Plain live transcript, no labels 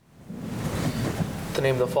In the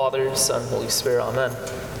name of the Father, Son, Holy Spirit, Amen.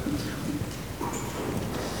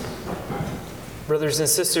 Brothers and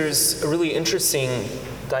sisters, a really interesting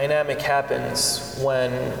dynamic happens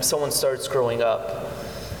when someone starts growing up.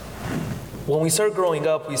 When we start growing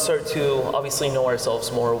up, we start to obviously know ourselves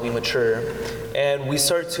more, we mature, and we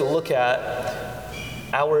start to look at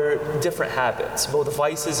our different habits, both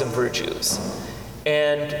vices and virtues.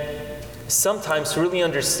 And sometimes to really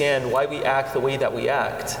understand why we act the way that we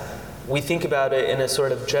act, we think about it in a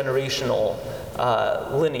sort of generational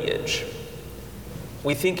lineage.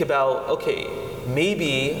 We think about, okay,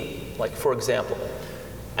 maybe, like for example,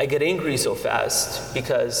 I get angry so fast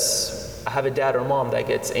because I have a dad or mom that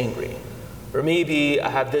gets angry. Or maybe I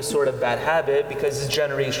have this sort of bad habit because it's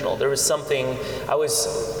generational. There was something I was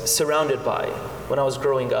surrounded by when I was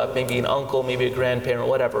growing up, maybe an uncle, maybe a grandparent,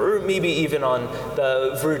 whatever, or maybe even on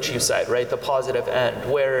the virtue side, right, the positive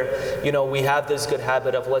end, where, we have this good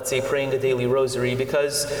habit of, let's say, praying a daily rosary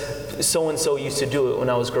because so-and-so used to do it when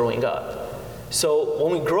I was growing up. So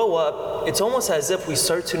when we grow up, it's almost as if we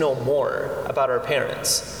start to know more about our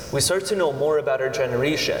parents. We start to know more about our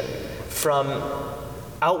generation from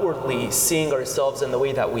outwardly seeing ourselves in the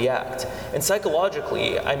way that we act. And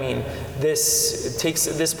psychologically,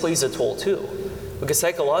 this plays a toll too. Because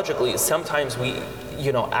psychologically, sometimes we,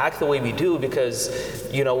 act the way we do because,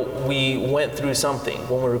 we went through something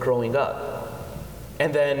when we were growing up.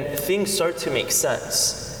 And then things start to make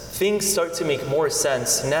sense. Things start to make more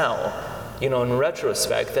sense now, in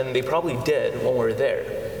retrospect, than they probably did when we were there.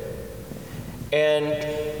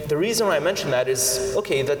 And the reason why I mention that is,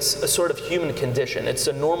 okay, that's a sort of human condition. It's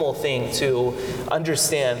a normal thing to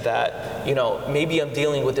understand that, maybe I'm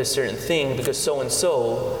dealing with a certain thing because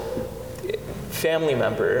so-and-so family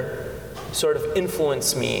member sort of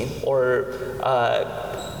influenced me or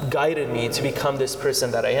guided me to become this person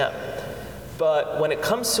that I am. But when it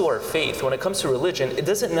comes to our faith, when it comes to religion, it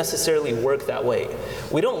doesn't necessarily work that way.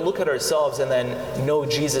 We don't look at ourselves and then know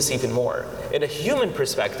Jesus even more. In a human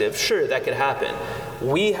perspective, sure, that could happen.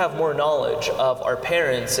 We have more knowledge of our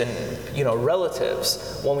parents and,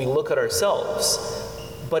 relatives when we look at ourselves.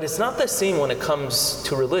 But it's not the same when it comes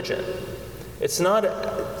to religion. It's not,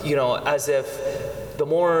 as if the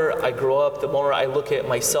more I grow up, the more I look at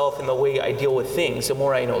myself and the way I deal with things, the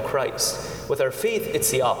more I know Christ. With our faith,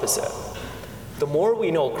 it's the opposite. The more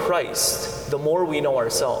we know Christ, the more we know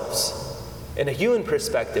ourselves. In a human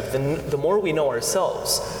perspective, the more we know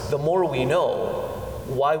ourselves, the more we know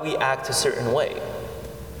why we act a certain way.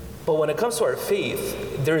 But when it comes to our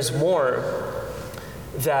faith, there's more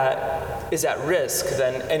that is at risk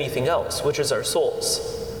than anything else, which is our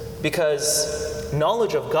souls. Because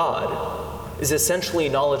knowledge of God is essentially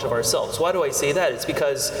knowledge of ourselves. Why do I say that? It's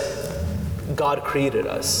because God created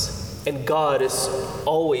us. And God is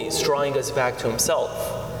always drawing us back to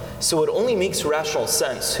himself. So it only makes rational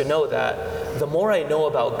sense to know that the more I know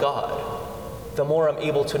about God, the more I'm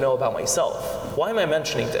able to know about myself. Why am I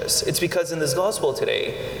mentioning this? It's because in this gospel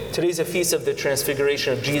today's a feast of the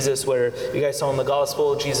transfiguration of Jesus, where you guys saw in the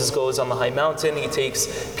gospel, Jesus goes on the high mountain, he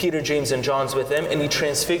takes Peter, James, and John with him, and he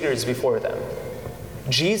transfigures before them.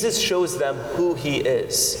 Jesus shows them who he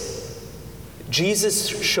is. Jesus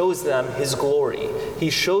shows them his glory. He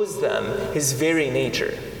shows them his very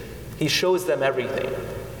nature. He shows them everything.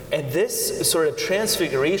 And this sort of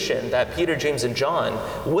transfiguration that Peter, James, and John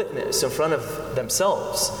witness in front of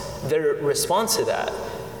themselves, their response to that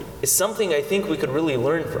is something I think we could really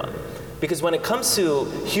learn from. Because when it comes to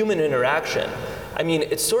human interaction,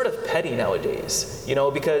 it's sort of petty nowadays,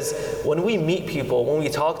 because when we meet people, when we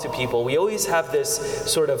talk to people, we always have this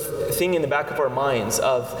sort of thing in the back of our minds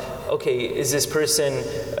of, okay, is this person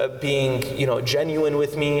being, genuine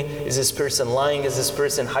with me? Is this person lying? Is this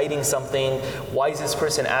person hiding something? Why is this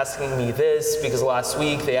person asking me this? Because last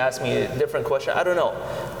week they asked me a different question. I don't know.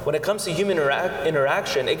 When it comes to human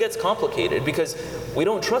interaction, it gets complicated because we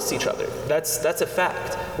don't trust each other. That's a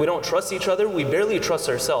fact. We don't trust each other. We barely trust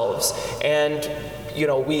ourselves. And,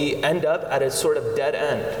 we end up at a sort of dead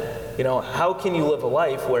end. How can you live a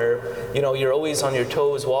life where, you're always on your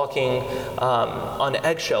toes walking on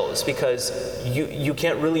eggshells because you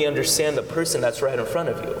can't really understand the person that's right in front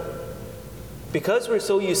of you? Because we're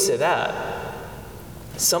so used to that,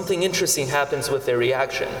 something interesting happens with their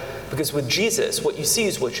reaction. Because with Jesus, what you see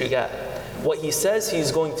is what you get. What he says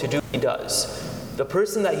he's going to do, he does. The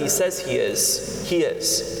person that he says he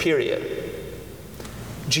is, period.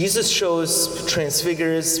 Jesus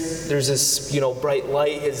transfigures, there's this, bright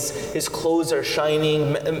light, his clothes are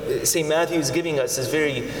shining. St. Matthew is giving us this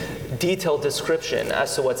very detailed description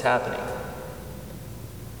as to what's happening.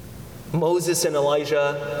 Moses and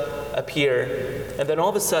Elijah appear, and then all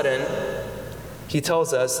of a sudden, he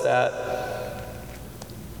tells us that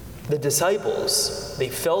The disciples, they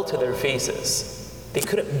fell to their faces. They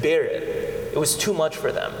couldn't bear it. It was too much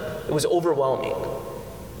for them. It was overwhelming.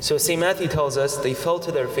 So St. Matthew tells us they fell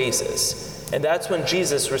to their faces. And that's when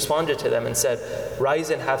Jesus responded to them and said, "Rise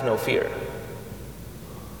and have no fear."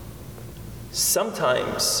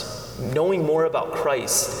 Sometimes knowing more about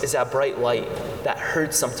Christ is that bright light that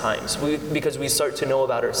hurts sometimes because we start to know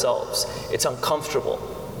about ourselves. It's uncomfortable.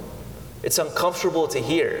 It's uncomfortable to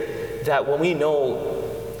hear that when we know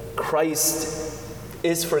Christ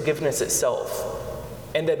is forgiveness itself,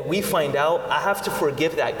 and then we find out I have to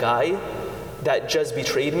forgive that guy that just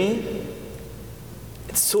betrayed me,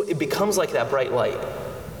 it becomes like that bright light.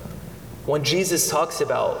 When Jesus talks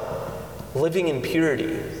about living in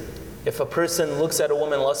purity, if a person looks at a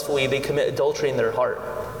woman lustfully, they commit adultery in their heart.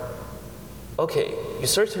 Okay, you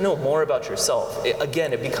start to know more about yourself.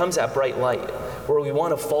 It becomes that bright light where we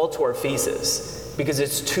want to fall to our faces because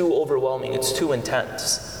it's too overwhelming, it's too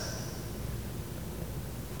intense.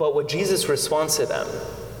 But what Jesus responds to them,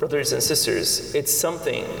 brothers and sisters, it's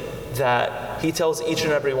something that he tells each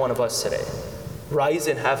and every one of us today. Rise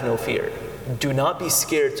and have no fear. Do not be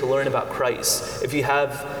scared to learn about Christ if you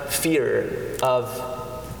have fear of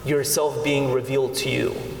yourself being revealed to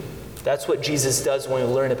you. That's what Jesus does when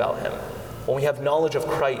we learn about him. When we have knowledge of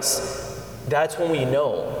Christ, that's when we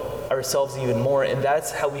know ourselves even more, and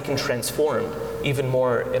that's how we can transform even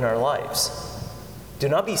more in our lives. Do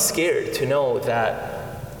not be scared to know that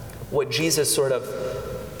what Jesus sort of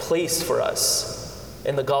placed for us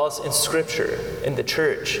in the gospel, in Scripture, in the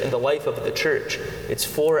church, in the life of the church, it's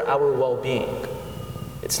for our well-being.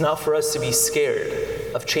 It's not for us to be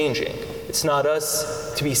scared of changing. It's not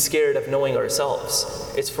us to be scared of knowing ourselves.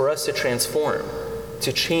 It's for us to transform,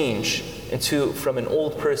 to change from an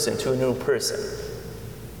old person to a new person.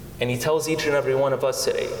 And he tells each and every one of us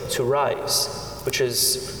today to rise, which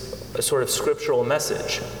is a sort of scriptural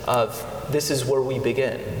message of this is where we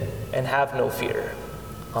begin, and have no fear.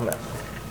 Amen.